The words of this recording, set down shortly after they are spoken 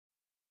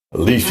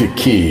Alicia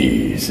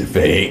Keys, if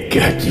they ain't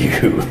got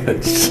you,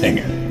 let's sing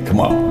it. Come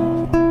on.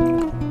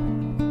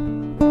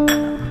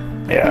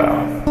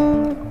 Yeah.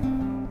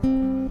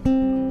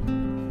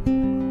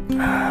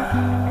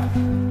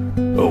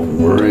 No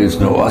worries,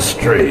 no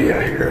Australia.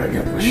 Here, I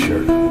got my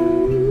shirt.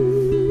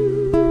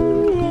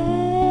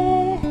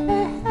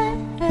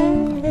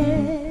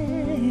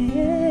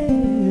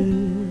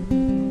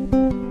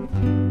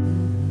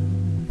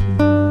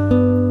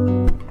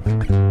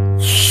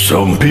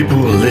 Some people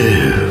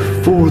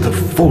live for the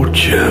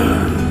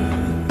fortune.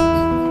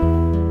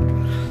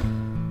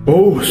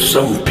 Oh,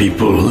 some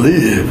people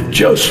live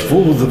just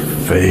for the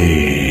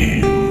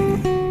fame.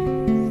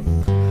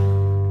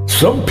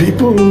 Some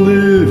people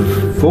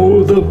live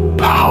for the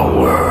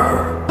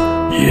power,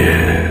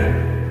 yeah.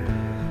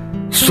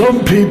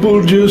 Some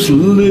people just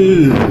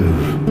live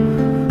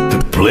to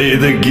play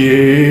the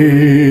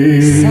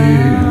game.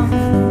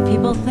 Some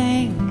people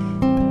think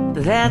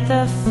that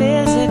the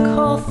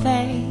physical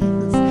things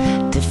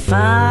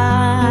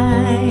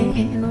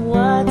define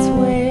what's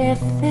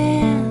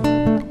within.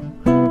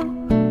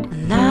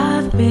 And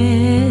I've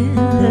been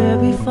there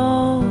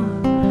before,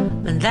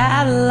 and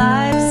that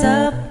life's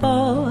a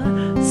bore,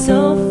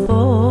 so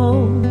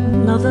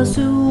full of the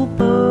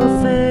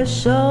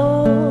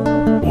superficial.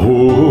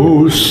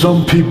 Oh,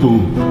 some people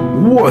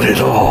want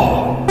it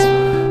all,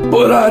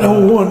 but I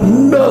don't want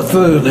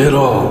nothing at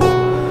all.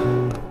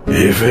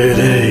 If it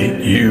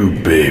ain't you,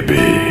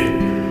 baby,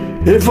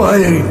 if I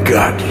ain't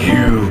got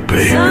you,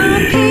 baby.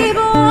 Some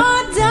people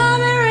want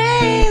diamond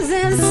rings,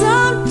 and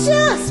some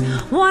just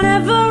want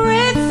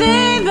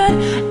everything, but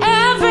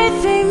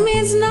everything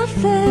means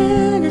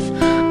nothing if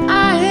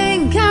I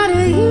ain't got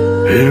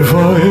you. If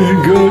I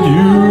ain't got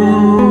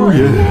you,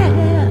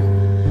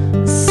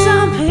 yeah.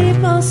 Some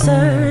people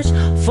search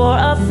for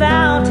a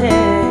fountain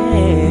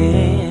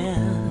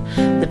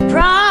that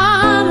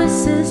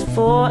promises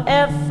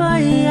forever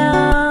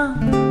young.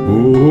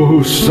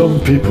 Oh, some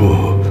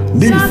people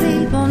need Some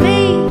people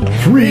need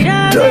 3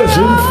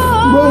 dozen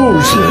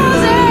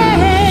roses.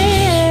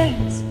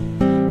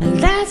 And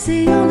that's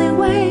the only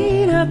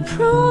way to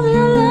prove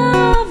you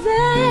love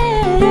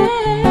them.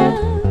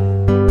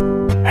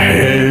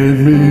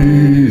 Hand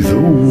me the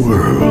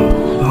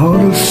world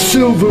on a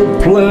silver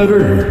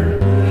platter,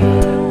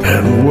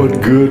 and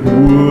what good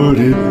would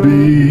it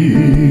be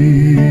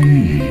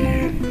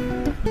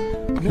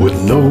with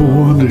no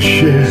one to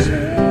share,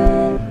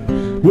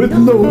 with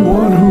no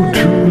one who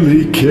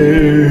truly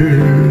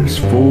cares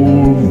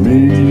for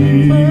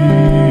me?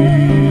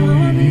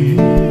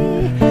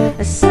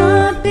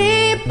 Some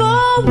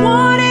people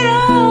want it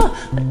all,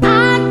 but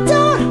I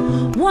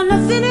don't want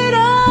nothing at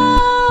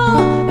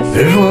all.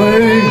 If I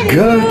ain't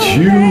got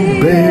you,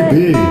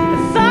 baby,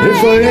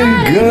 if I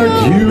ain't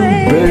got you,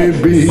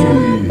 baby.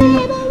 Some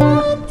people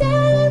want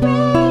diamond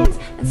rings,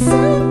 and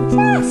some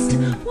just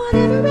want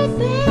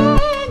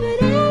everything, but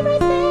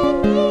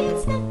everything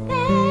means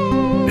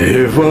nothing.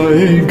 If I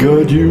ain't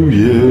got you,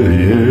 yeah,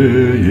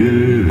 yeah, yeah.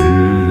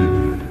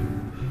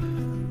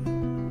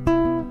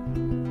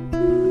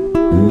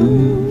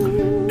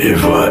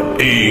 If I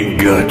ain't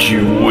got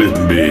you with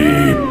me,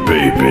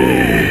 baby.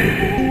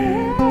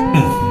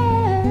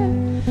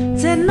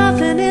 Said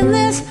nothing in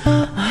this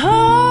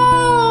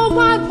whole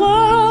wide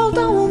world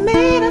don't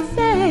mean a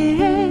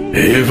thing.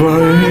 If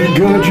I ain't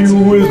got you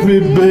with me,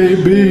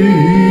 baby.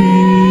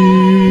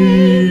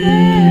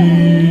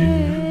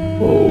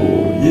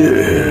 Oh,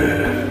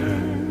 yeah.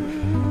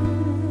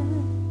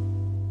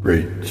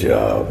 Great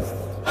job.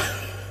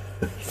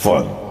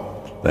 Fun.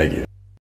 Thank you.